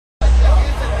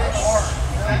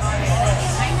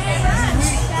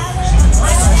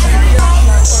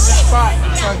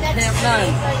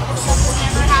None.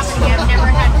 Never happened yet. I've never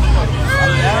had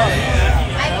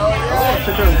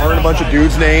Sit there and learn a bunch of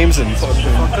dudes' names and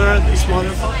Fucker, this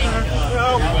motherfucker.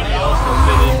 Everybody else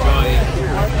did enjoy it.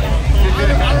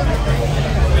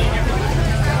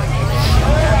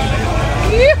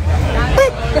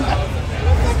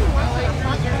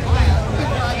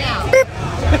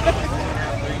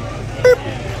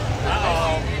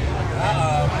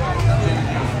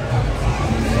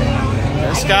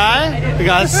 This guy, we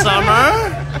got Summer.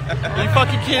 Are you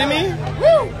fucking kidding me?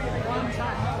 Woo!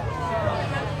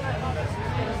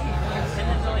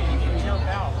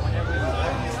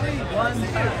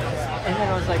 And then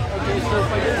I was like, okay, so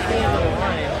if I just stand on the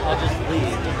line, I'll just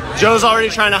leave. Joe's already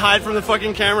trying to hide from the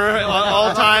fucking camera at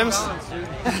all times. We're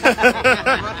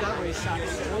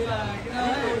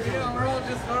all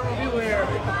just normal people here. I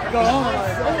go home, I'm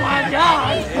like, oh my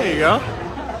god! There you go.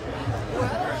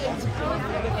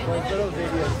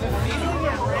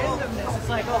 It's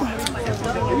like, oh,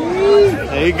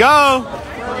 There you go.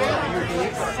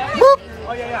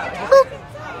 oh yeah. Boop.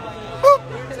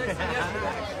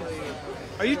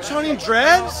 Are you Tony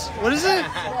Dreads? What is it?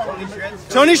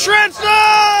 Tony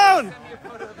Shredstone!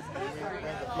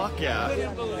 Fuck yeah.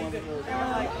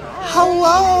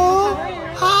 Hello.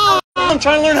 Hi. I'm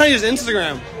trying to learn how to use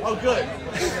Instagram. oh, good.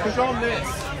 Show them this.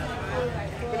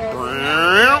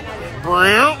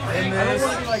 And this.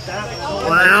 Like that.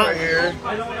 Right here.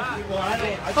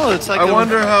 Oh, it's like I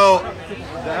wonder how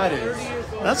that is.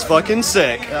 That's fucking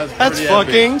sick. That's pretty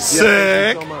fucking epic.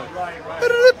 sick.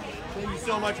 Yeah, thank you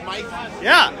so much, Mike.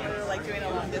 Yeah.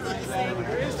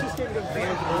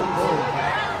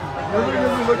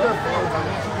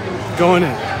 Going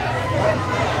in.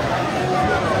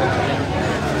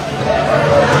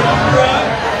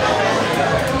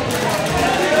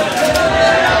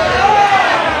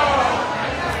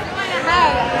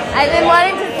 I've been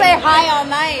wanting to say hi all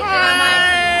night.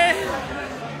 Hi.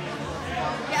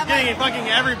 Getting fucking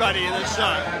everybody in this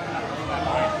shot.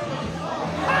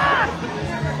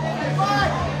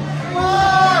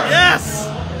 Yes!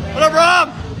 What up, Rob?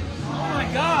 Oh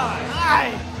my god!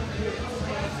 Hi!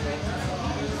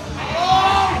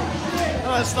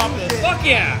 Oh, let's stop this. Fuck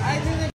yeah!